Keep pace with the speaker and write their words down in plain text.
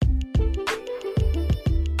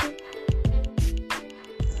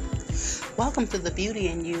Welcome to the Beauty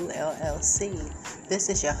in You LLC. This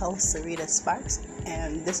is your host, Sarita Sparks,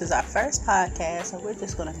 and this is our first podcast, so we're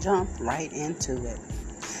just going to jump right into it.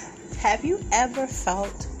 Have you ever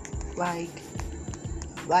felt like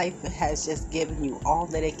life has just given you all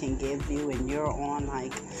that it can give you and you're on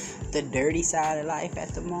like the dirty side of life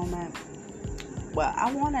at the moment? Well,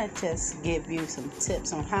 I want to just give you some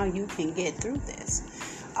tips on how you can get through this.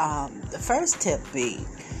 The first tip being,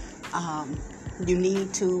 you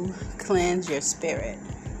need to cleanse your spirit.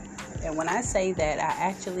 And when I say that, I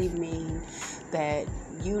actually mean that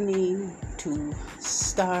you need to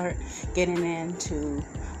start getting into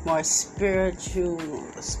more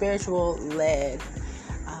spiritual-led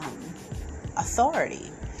authority.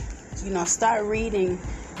 Start reading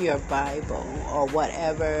your Bible or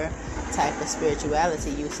whatever type of spirituality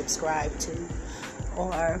you subscribe to.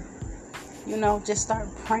 Or, just start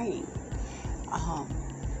praying.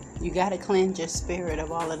 You got to cleanse your spirit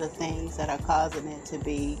of all of the things that are causing it to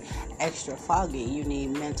be extra foggy. You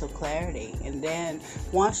need mental clarity. And then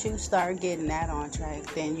once you start getting that on track,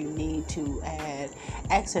 then you need to add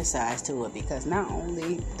exercise to it. Because not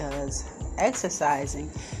only does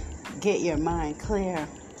exercising get your mind clear,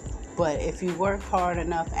 but if you work hard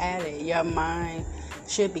enough at it, your mind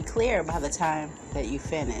should be clear by the time that you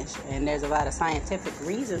finish. And there's a lot of scientific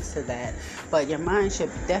reasons to that. But your mind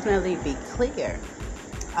should definitely be clear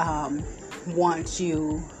once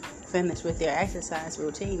you finish with your exercise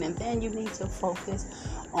routine. And then you need to focus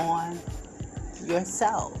on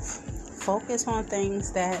yourself. Focus on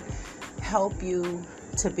things that help you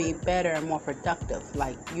to be better and more productive.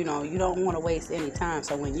 Like, you don't want to waste any time.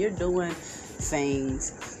 So when you're doing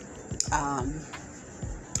things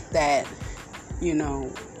that,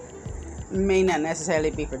 may not necessarily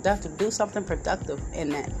be productive, do something productive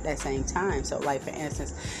in that same time. So like, for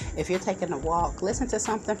instance, if you're taking a walk, listen to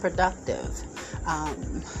something productive,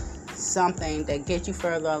 something that gets you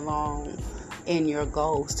further along in your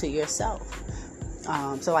goals to yourself.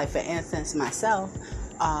 So like, for instance, myself,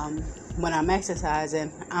 when I'm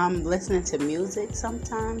exercising, I'm listening to music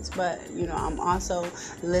sometimes, but I'm also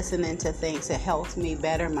listening to things that helps me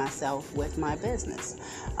better myself with my business.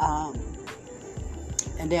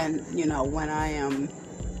 And then, when I am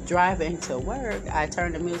driving to work, I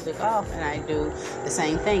turn the music off and I do the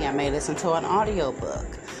same thing. I may listen to an audiobook,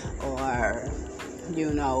 or,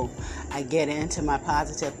 I get into my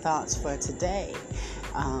positive thoughts for today.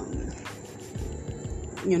 I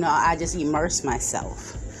just immerse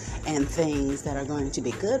myself in things that are going to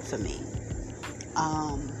be good for me.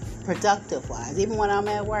 Productive-wise, even when I'm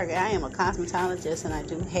at work, I am a cosmetologist and I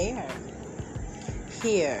do hair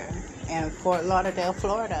here in Fort Lauderdale,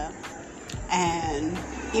 Florida. And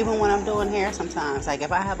even when I'm doing hair sometimes, like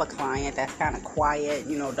if I have a client that's kind of quiet,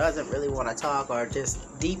 doesn't really want to talk, or just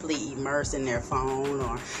deeply immersed in their phone,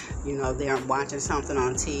 or, they're watching something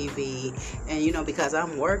on TV, and, because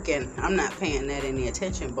I'm working, I'm not paying that any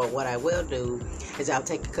attention. But what I will do is I'll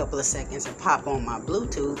take a couple of seconds and pop on my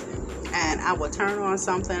Bluetooth, and I will turn on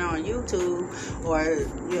something on YouTube, or,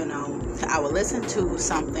 I will listen to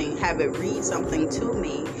something, have it read something to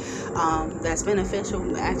me that's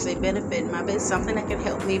beneficial, actually benefit my business, something that can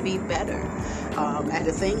help me be better at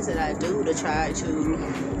the things that I do to try to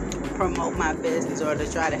promote my business, or to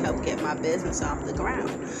try to help get my business off the ground.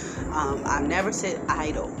 I never sit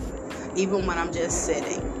idle. Even when I'm just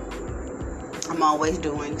sitting, I'm always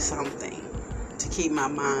doing something to keep my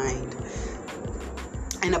mind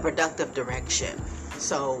in a productive direction.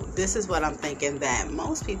 So this is what I'm thinking that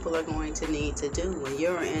most people are going to need to do when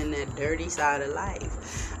you're in that dirty side of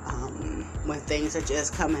life. When things are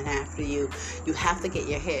just coming after you, you have to get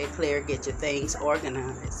your head clear, get your things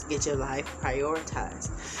organized, get your life prioritized.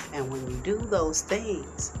 And when you do those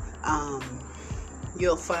things,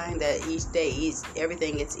 you'll find that each day,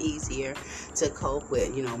 everything gets easier to cope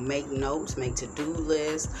with. Make notes, make to-do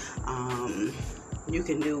lists. You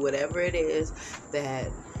can do whatever it is that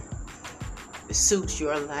suits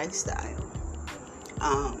your lifestyle.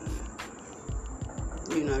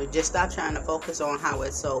 Just stop trying to focus on how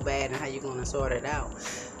it's so bad and how you're going to sort it out.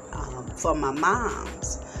 For my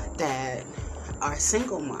moms that are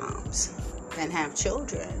single moms and have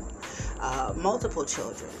children, multiple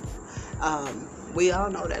children, we all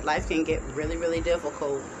know that life can get really, really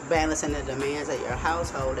difficult balancing the demands at your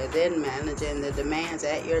household and then managing the demands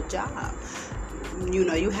at your job.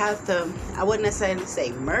 You have to, I wouldn't necessarily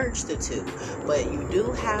say merge the two, but you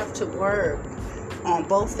do have to work on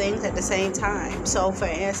both things at the same time. So for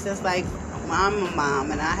instance, like, I'm a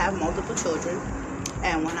mom and I have multiple children,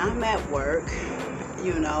 and when I'm at work,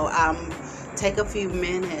 I'm take a few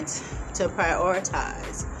minutes to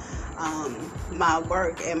prioritize my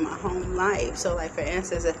work and my home life. So like for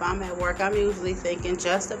instance, if I'm at work, I'm usually thinking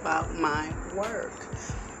just about my work.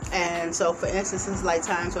 And so for instance, it's like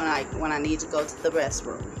times when I need to go to the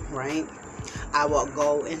restroom, right? I will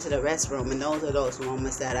go into the restroom, and those are those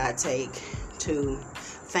moments that I take to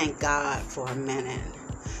thank God for a minute,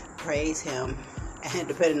 praise Him, and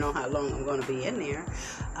depending on how long I'm going to be in there,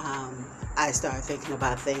 I start thinking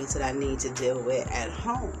about things that I need to deal with at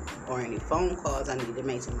home, or any phone calls I need to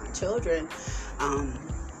make to my children,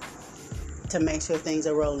 to make sure things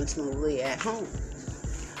are rolling smoothly at home.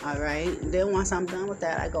 All right. Then once I'm done with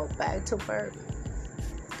that, I go back to work,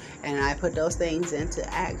 and I put those things into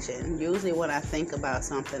action. Usually when I think about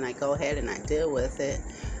something, I go ahead and I deal with it.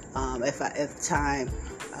 If time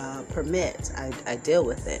permits, I deal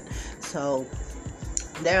with it. So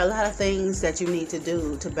there are a lot of things that you need to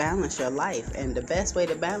do to balance your life. And the best way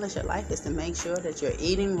to balance your life is to make sure that you're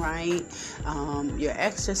eating right, you're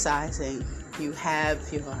exercising, you have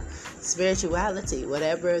your spirituality,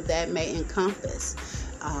 whatever that may encompass.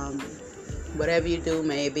 Whatever you do,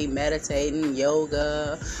 maybe meditating,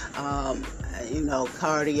 yoga,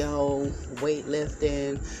 cardio,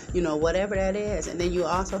 weightlifting, whatever that is. And then you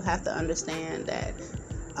also have to understand that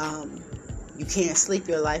you can't sleep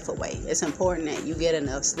your life away. It's important that you get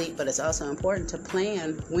enough sleep, but it's also important to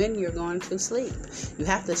plan when you're going to sleep. You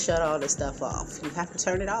have to shut all this stuff off. You have to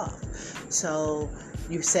turn it off. So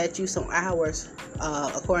you set you some hours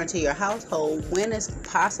according to your household when it's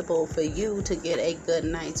possible for you to get a good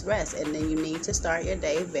night's rest. And then you need to start your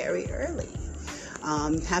day very early.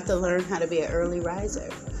 You have to learn how to be an early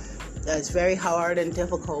riser. It's very hard and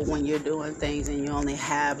difficult when you're doing things and you only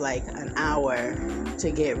have like an hour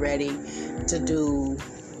to get ready to do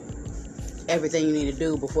everything you need to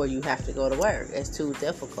do before you have to go to work. It's too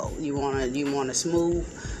difficult. You want to smooth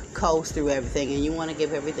coast through everything, and you want to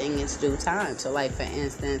give everything its due time. So like for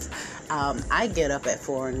instance, I get up at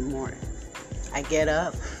 4 in the morning. I get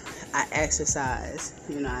up, I exercise,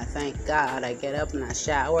 I thank God. I get up and I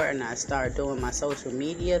shower and I start doing my social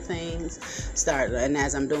media things. And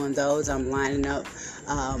as I'm doing those, I'm lining up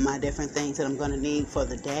my different things that I'm going to need for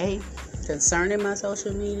the day concerning my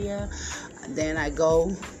social media. Then I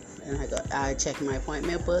go and I check my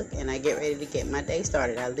appointment book and I get ready to get my day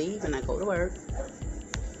started. I leave and I go to work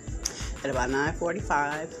at about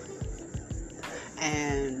 9:45.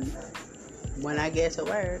 And when I get to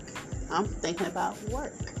work, I'm thinking about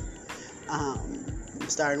work. I'm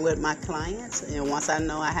starting with my clients, and once I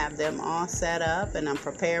know I have them all set up and I'm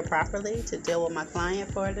prepared properly to deal with my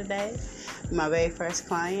client for the day, my very first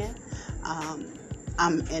client,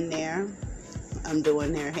 I'm in there, I'm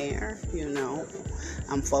doing their hair,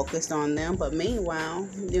 I'm focused on them, but meanwhile,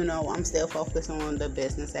 I'm still focused on the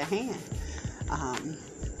business at hand.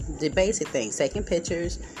 The basic things, taking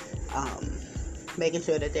pictures, making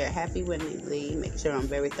sure that they're happy when they leave, making sure I'm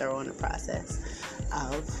very thorough in the process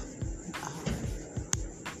of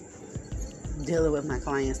dealing with my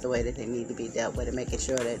clients the way that they need to be dealt with, and making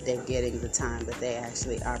sure that they're getting the time that they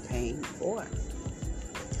actually are paying for.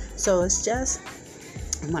 So it's just,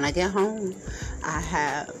 when I get home, I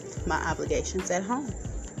have my obligations at home.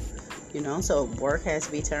 So work has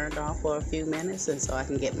to be turned off for a few minutes, and so I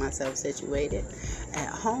can get myself situated at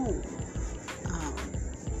home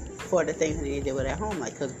for the things I need to do at home,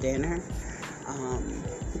 like cook dinner,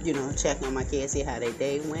 check on my kids, see how their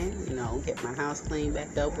day went, get my house cleaned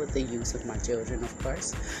back up with the use of my children, of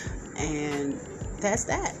course. And that's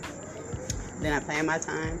that. Then I plan my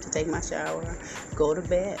time to take my shower, go to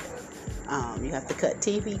bed. You have to cut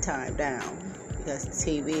TV time down, because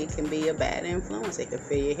TV can be a bad influence. It can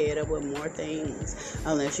fill your head up with more things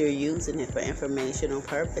unless you're using it for informational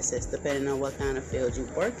purposes. Depending on what kind of field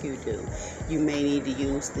of work you do, you may need to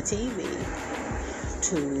use the TV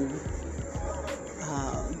to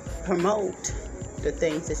promote the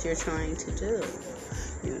things that you're trying to do,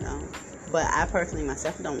 But I personally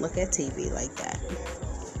myself don't look at TV like that.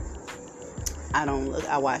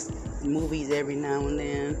 I watch movies every now and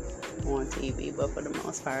then on TV, but for the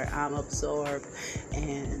most part, I'm absorbed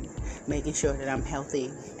in making sure that I'm healthy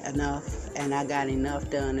enough and I got enough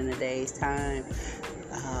done in a day's time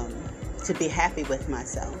to be happy with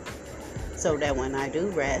myself, so that when I do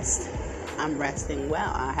rest, I'm resting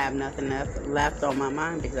well. I have nothing left on my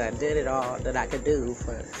mind because I did it all that I could do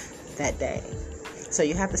for that day. So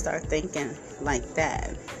you have to start thinking like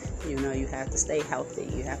that. You have to stay healthy.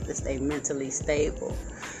 You have to stay mentally stable,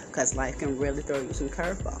 because life can really throw you some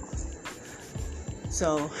curveballs.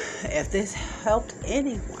 So if this helped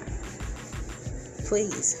anyone,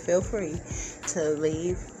 please feel free to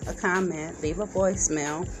leave a comment, leave a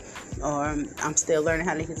voicemail, or I'm still learning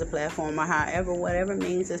how to use the platform, or however, whatever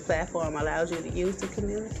means this platform allows you to use to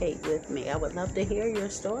communicate with me. I would love to hear your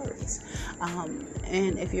stories.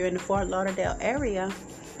 And if you're in the Fort Lauderdale area,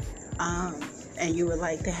 and you would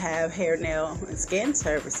like to have hair, nail, and skin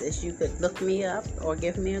services, you could look me up or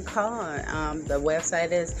give me a call. The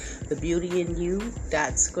website is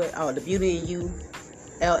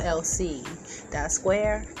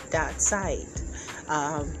thebeautyandyoulllc.square.site.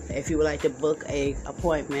 If you would like to book a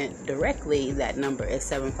appointment directly, that number is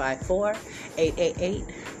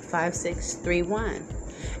 754-888-5631.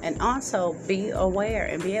 And also be aware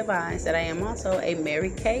and be advised that I am also a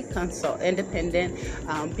Mary Kay independent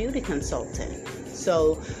beauty consultant.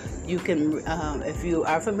 So you can, if you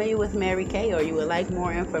are familiar with Mary Kay or you would like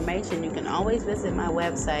more information, you can always visit my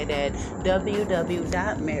website at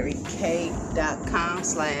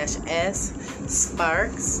www.marykay.com/sparks,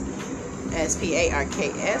 SPARKS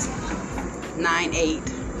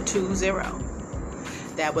 9820.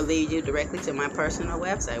 That will lead you directly to my personal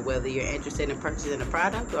website, whether you're interested in purchasing a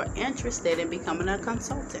product or interested in becoming a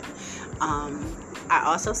consultant. I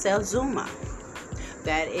also sell Zuma.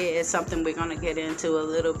 That is something we're going to get into a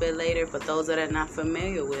little bit later for those that are not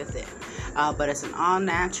familiar with it. But it's an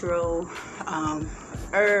all-natural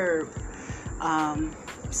herb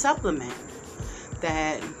supplement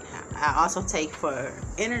that I also take for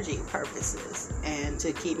energy purposes and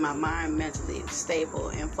to keep my mind mentally stable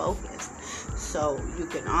and focused. So you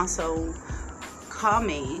can also call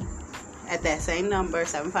me at that same number,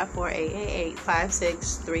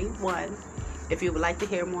 754-888-5631, if you would like to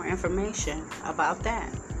hear more information about that.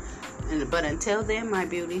 But until then, my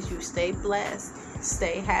beauties, you stay blessed,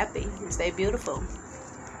 stay happy, and stay beautiful.